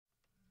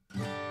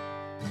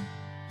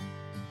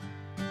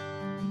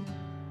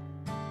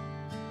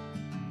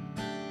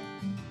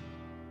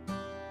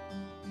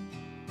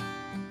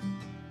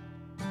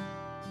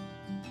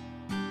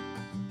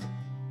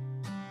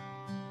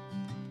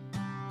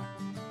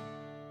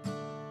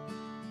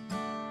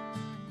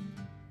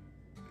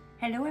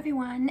Hello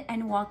everyone,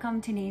 and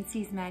welcome to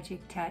Nancy's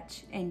Magic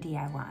Touch and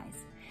DIYs.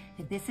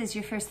 If this is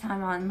your first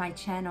time on my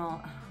channel,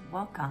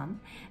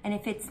 welcome. And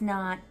if it's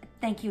not,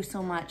 thank you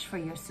so much for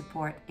your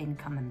support in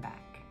coming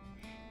back.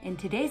 In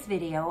today's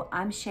video,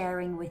 I'm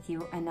sharing with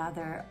you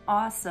another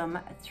awesome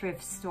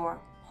thrift store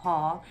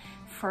haul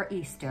for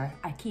Easter.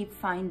 I keep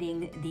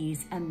finding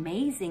these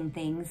amazing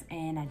things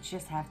and I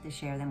just have to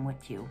share them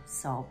with you.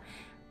 So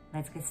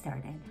let's get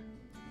started.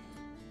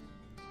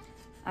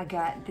 I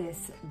got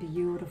this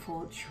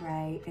beautiful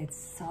tray. It's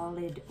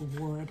solid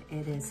wood.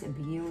 It is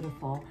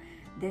beautiful.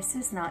 This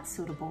is not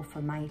suitable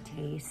for my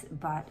taste,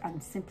 but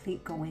I'm simply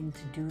going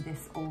to do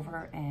this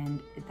over and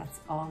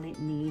that's all it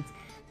needs.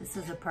 This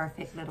is a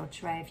perfect little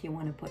tray if you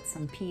want to put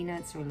some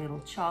peanuts or a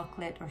little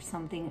chocolate or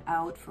something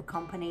out for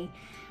company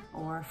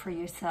or for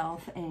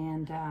yourself.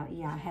 And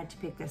yeah, I had to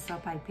pick this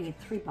up. I paid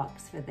 $3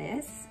 for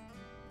this.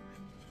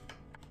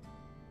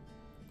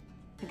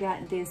 I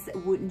got this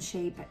wooden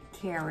shape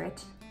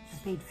carrot.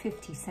 I paid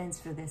 50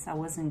 cents for this. I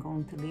wasn't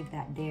going to leave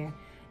that there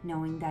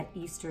knowing that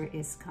Easter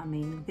is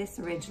coming. This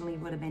originally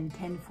would have been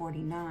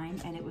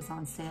 $10.49 and it was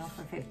on sale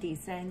for 50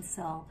 cents.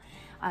 So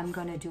I'm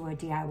gonna do a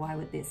DIY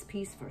with this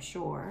piece for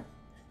sure.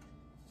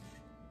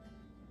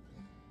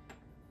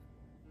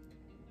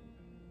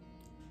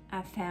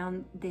 I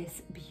found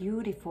this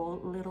beautiful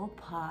little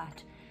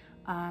pot.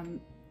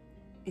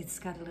 It's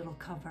got a little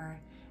cover.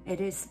 It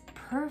is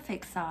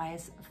perfect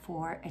size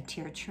for a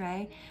tier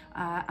tray.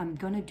 I'm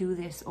gonna do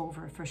this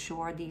over for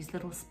sure. These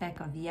little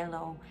speck of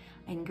yellow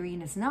and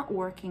green is not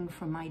working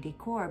for my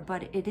decor,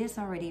 but it is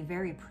already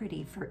very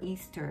pretty for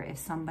Easter if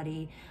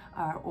somebody,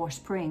 or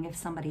spring if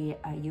somebody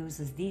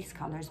uses these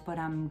colors, but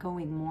I'm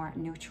going more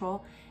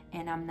neutral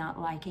and I'm not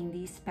liking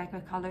these speck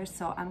of colors.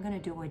 So I'm gonna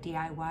do a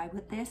DIY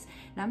with this.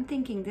 And I'm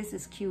thinking this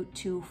is cute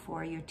too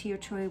for your tier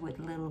tray with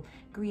little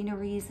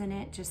greeneries in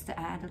it, just to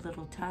add a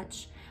little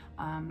touch.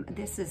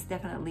 This is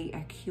definitely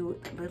a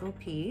cute little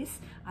piece.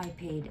 I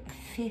paid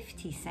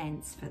 50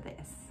 cents for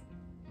this.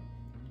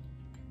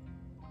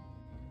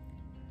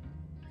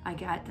 I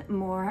got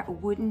more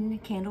wooden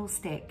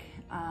candlestick.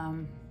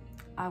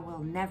 I will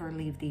never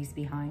leave these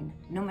behind,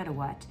 no matter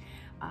what.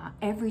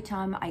 Every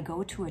time I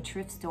go to a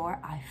thrift store,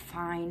 I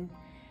find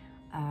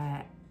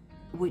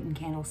wooden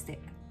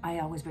candlestick. I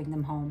always bring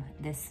them home.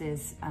 This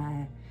is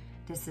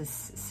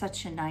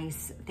such a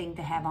nice thing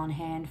to have on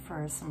hand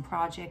for some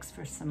projects,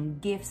 for some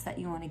gifts that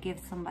you want to give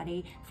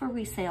somebody, for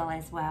resale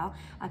as well.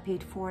 I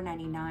paid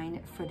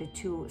 $4.99 for the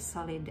 2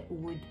 solid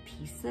wood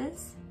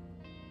pieces.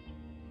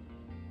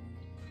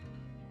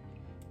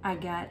 I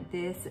got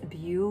this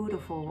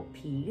beautiful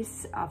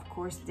piece. Of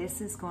course,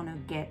 this is gonna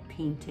get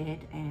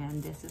painted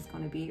and this is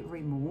gonna be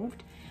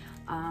removed.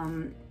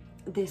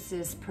 This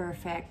is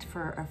perfect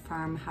for a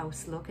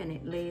farmhouse look and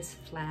it lays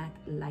flat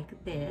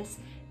like this.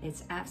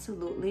 It's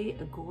absolutely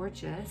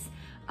gorgeous.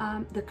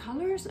 The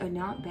colors are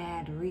not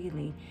bad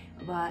really,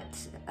 but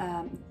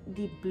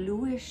the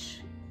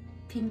bluish,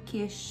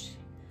 pinkish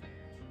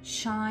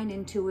shine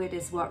into it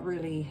is what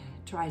really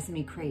drives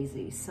me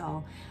crazy.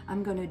 So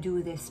I'm gonna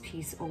do this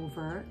piece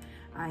over.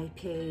 I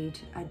paid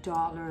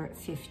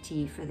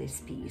 $1.50 for this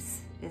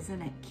piece.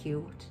 Isn't it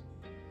cute?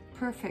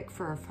 Perfect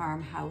for a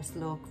farmhouse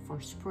look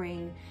for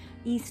spring,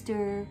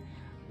 Easter.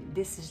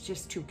 This is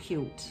just too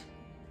cute.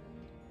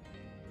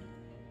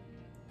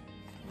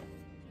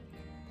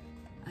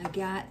 I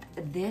got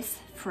this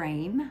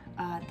frame.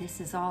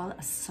 This is all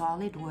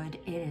solid wood.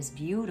 It is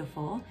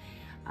beautiful.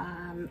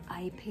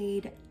 I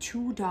paid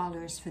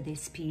 $2 for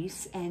this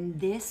piece and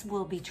this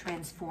will be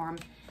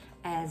transformed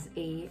as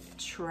a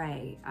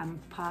tray. I'm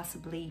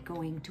possibly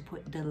going to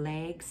put the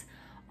legs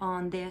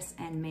on this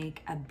and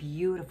make a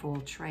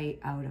beautiful tray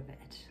out of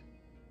it.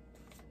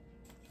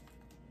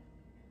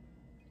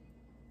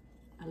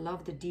 I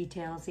love the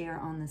details here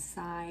on the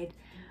side.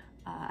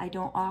 I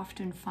don't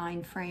often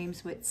find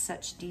frames with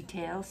such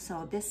details,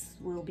 so this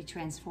will be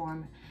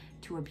transformed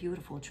to a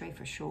beautiful tray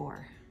for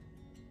sure.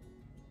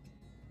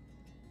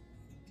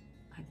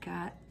 I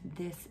got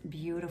this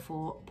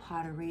beautiful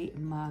pottery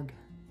mug.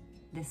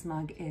 This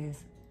mug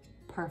is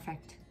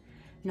perfect.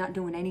 Not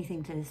doing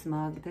anything to this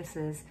mug. This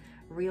is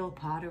real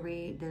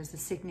pottery. There's a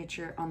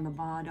signature on the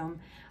bottom.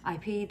 I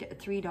paid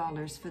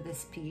 $3 for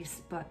this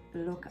piece, but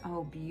look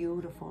how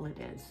beautiful it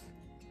is.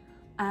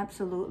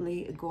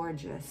 Absolutely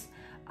gorgeous.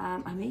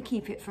 I may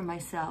keep it for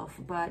myself,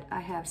 but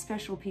I have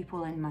special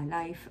people in my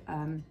life,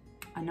 an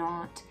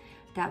aunt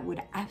that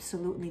would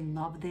absolutely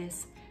love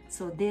this.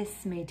 So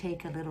this may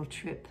take a little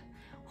trip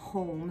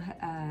home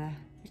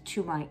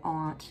to my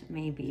aunt,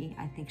 maybe.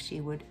 I think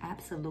she would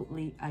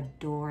absolutely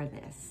adore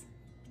this.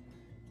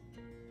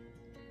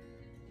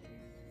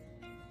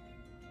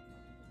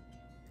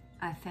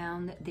 I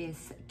found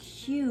this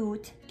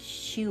cute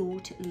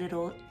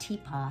little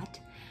teapot.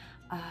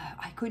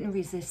 I couldn't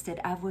resist it.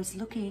 I was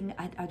looking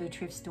at other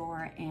thrift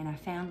store and I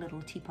found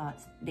little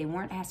teapots. They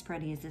weren't as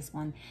pretty as this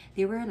one.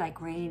 They were like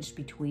ranged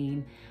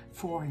between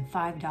 $4 and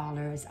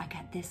 $5. I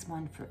got this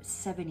one for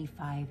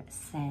 75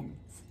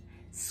 cents.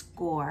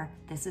 score,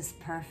 this is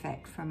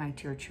perfect for my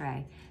tier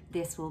tray.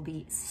 This will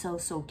be so,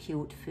 so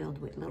cute, filled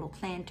with little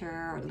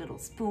planter or little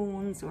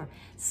spoons or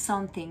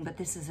something, but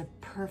this is a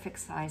perfect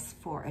size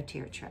for a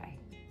tier tray.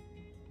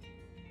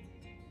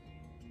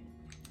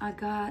 I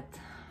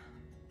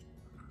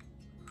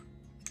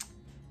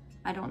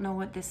don't know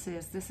what this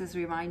is. This is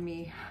remind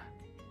me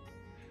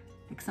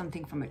like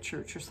something from a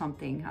church or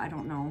something. I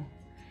don't know.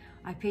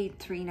 I paid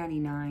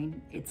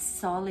 $3.99. It's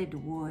solid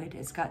wood.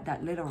 It's got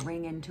that little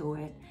ring into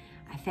it.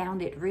 I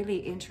found it really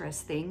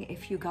interesting.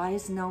 If you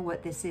guys know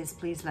what this is,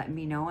 please let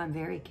me know. I'm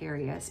very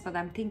curious, but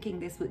I'm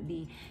thinking this would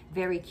be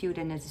very cute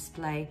in a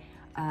display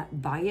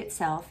by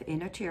itself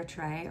in a tier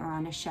tray or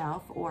on a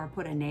shelf, or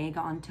put an egg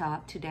on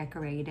top to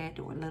decorate it,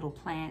 or little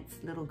plants,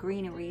 little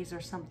greeneries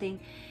or something.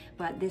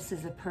 But this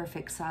is a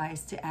perfect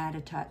size to add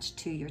a touch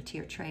to your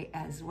tier tray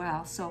as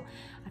well. So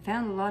I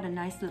found a lot of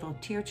nice little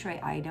tier tray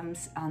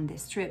items on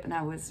this trip, and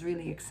I was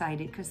really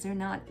excited because they're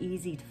not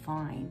easy to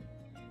find.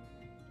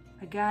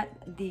 I got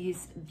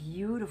these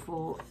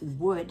beautiful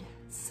wood,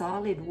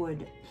 solid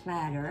wood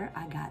platter.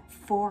 I got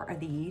 4 of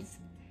these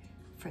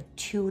for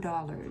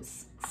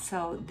 $2.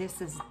 So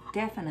this is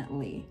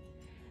definitely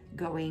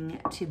going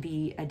to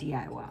be a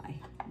DIY.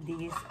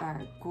 These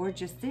are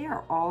gorgeous. They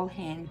are all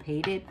hand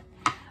painted.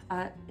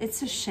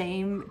 It's a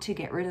shame to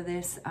get rid of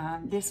this.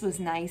 This was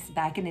nice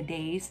back in the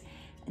days,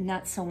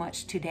 not so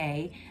much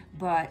today,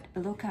 but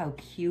look how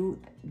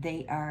cute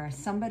they are.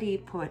 Somebody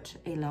put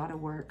a lot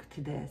of work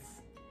to this.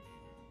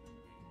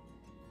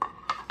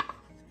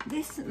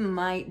 This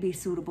might be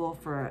suitable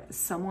for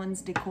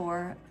someone's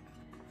decor,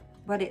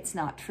 but it's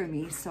not for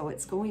me, so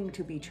it's going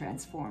to be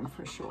transformed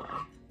for sure.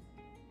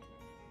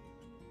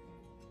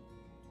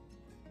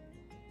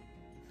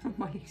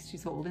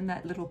 She's holding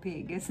that little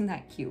pig. Isn't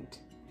that cute?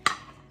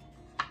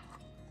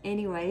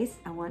 Anyways,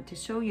 I want to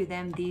show you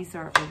them. These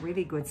are a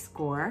really good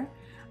score.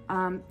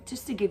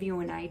 Just to give you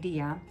an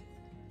idea,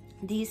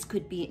 these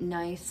could be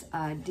nice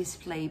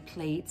display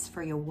plates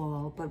for your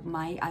wall, but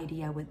my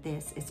idea with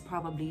this is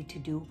probably to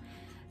do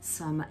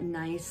some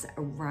nice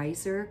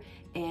riser.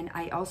 And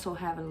I also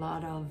have a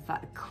lot of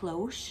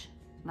cloche,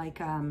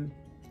 like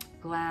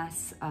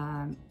glass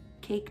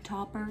cake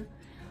topper,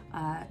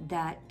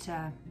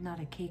 not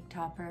a cake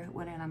topper,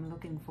 what am I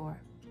looking for?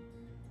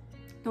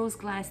 Those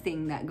glass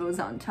thing that goes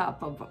on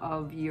top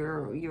of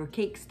your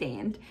cake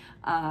stand.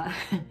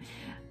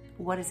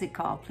 What is it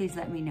called? Please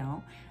let me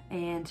know.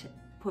 And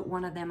put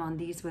one of them on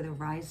these with a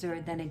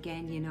riser. Then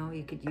again, you know,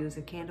 you could use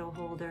a candle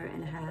holder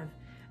and have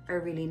a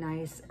really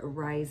nice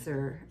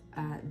riser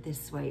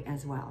this way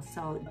as well.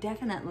 So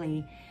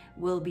definitely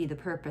will be the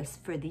purpose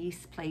for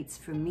these plates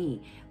for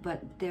me,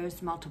 but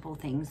there's multiple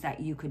things that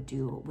you could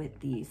do with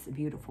these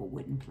beautiful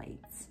wooden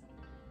plates.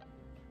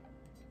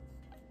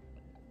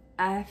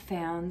 I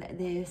found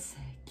this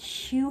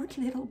cute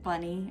little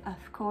bunny.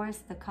 Of course,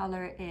 the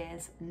color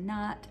is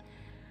not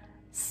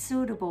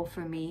suitable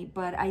for me,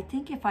 but I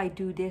think if I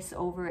do this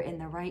over in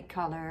the right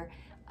color,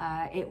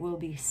 it will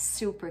be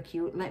super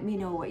cute. Let me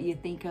know what you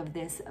think of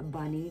this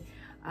bunny.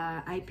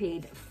 I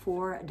paid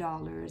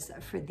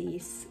 $4 for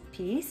this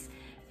piece,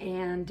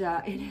 and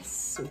it is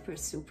super,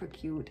 super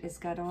cute. It's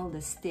got all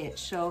the stitch.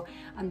 So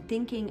I'm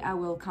thinking I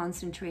will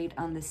concentrate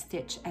on the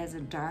stitch as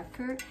a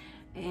darker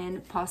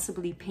and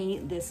possibly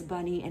paint this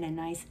bunny in a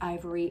nice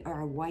ivory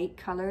or a white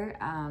color.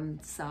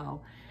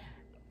 So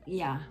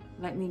yeah,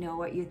 let me know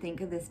what you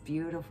think of this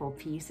beautiful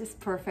piece. It's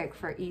perfect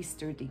for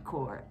Easter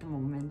decor at the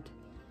moment.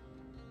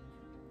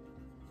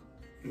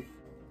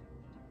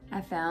 I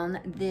found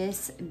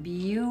this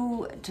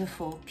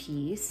beautiful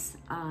piece.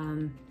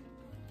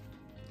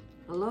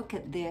 Look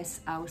at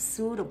this, how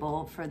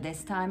suitable for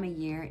this time of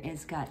year.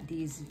 It's got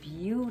these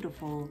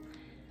beautiful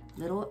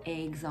little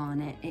eggs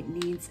on it. It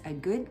needs a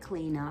good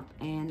cleanup,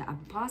 and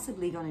I'm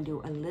possibly going to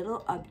do a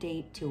little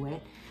update to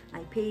it. I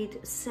paid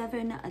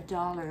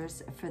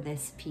 $7 for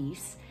this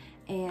piece,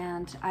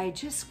 and I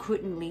just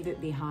couldn't leave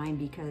it behind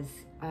because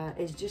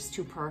it's just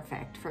too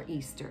perfect for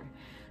Easter.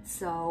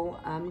 So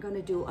I'm going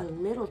to do a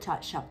little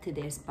touch up to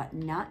this, but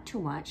not too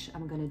much.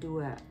 I'm going to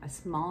do a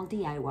small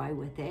DIY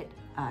with it,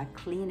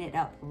 clean it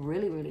up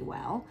really, really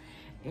well.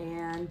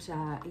 And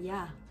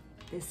yeah,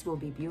 this will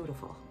be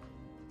beautiful.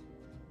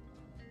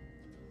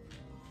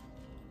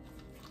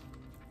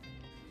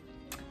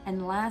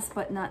 And last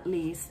but not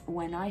least,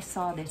 when I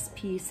saw this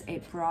piece,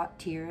 it brought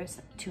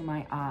tears to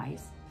my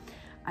eyes.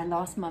 I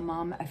lost my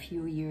mom a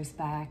few years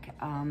back,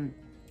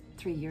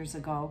 3 years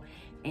ago,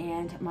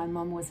 and my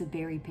mom was a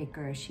berry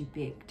picker. She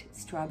picked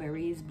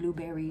strawberries,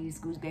 blueberries,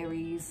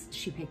 gooseberries.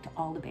 She picked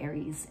all the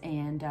berries,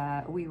 and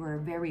we were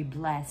very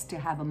blessed to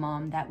have a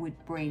mom that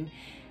would bring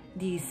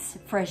these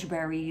fresh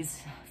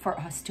berries for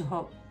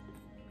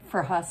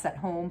us at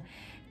home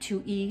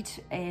to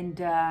eat. And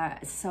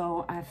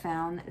so I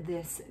found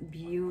this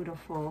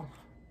beautiful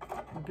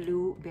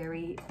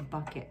blueberry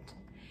bucket.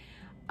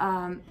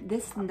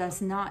 This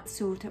does not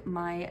suit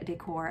my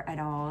decor at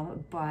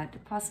all, but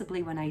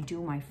possibly when I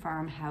do my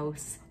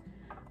farmhouse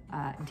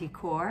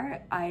decor,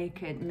 I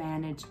could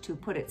manage to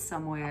put it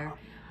somewhere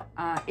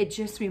It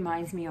just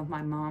reminds me of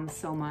my mom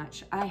so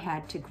much. I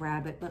had to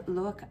grab it, but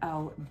look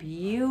how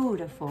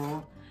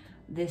beautiful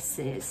this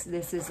is.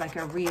 This is like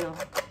a real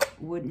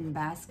wooden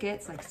basket.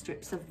 It's like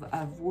strips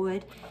of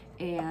wood,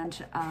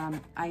 and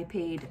I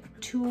paid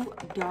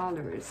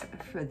 $2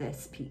 for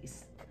this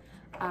piece.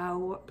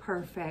 How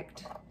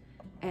perfect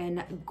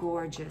and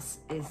gorgeous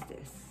is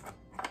this?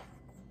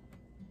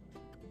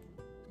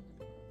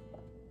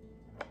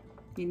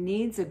 It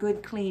needs a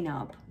good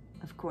cleanup.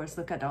 Of course,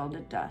 look at all the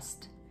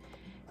dust.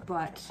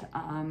 But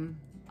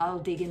I'll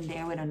dig in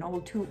there with an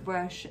old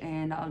toothbrush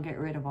and I'll get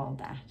rid of all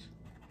that.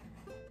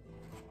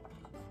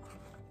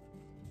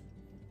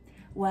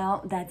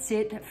 Well, that's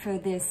it for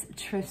this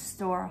thrift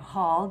store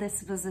haul.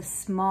 This was a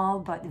small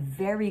but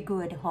very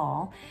good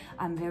haul.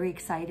 I'm very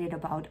excited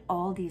about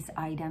all these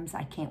items.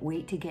 I can't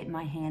wait to get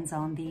my hands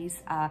on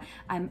these. I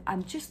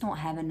just don't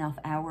have enough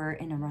hour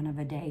in a run of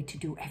a day to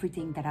do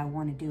everything that I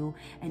want to do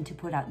and to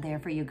put out there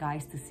for you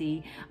guys to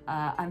see.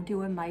 I'm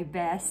doing my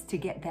best to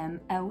get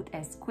them out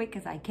as quick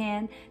as I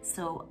can,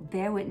 so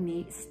bear with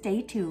me.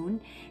 Stay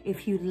tuned.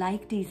 If you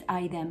like these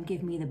items,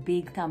 give me the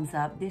big thumbs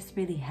up. This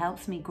really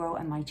helps me grow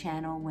on my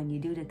channel when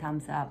you do the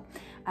thumbs up.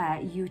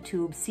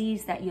 YouTube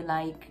sees that you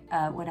like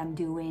what I'm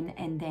doing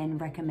and then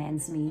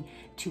recommends me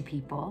to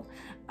people.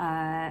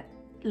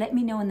 Let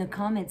me know in the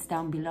comments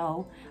down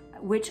below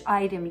which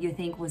item you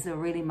think was a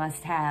really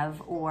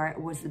must-have, or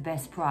was the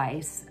best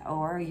price,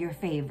 or your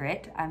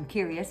favorite. I'm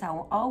curious. I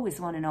always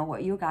want to know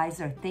what you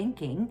guys are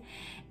thinking.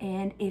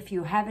 And if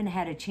you haven't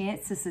had a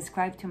chance to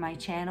subscribe to my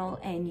channel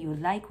and you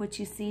like what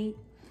you see,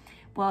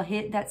 well,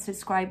 hit that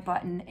subscribe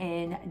button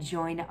and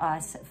join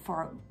us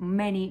for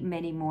many,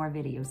 many more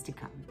videos to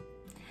come.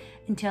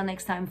 Until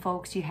next time,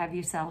 folks, you have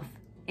yourself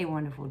a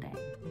wonderful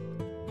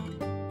day.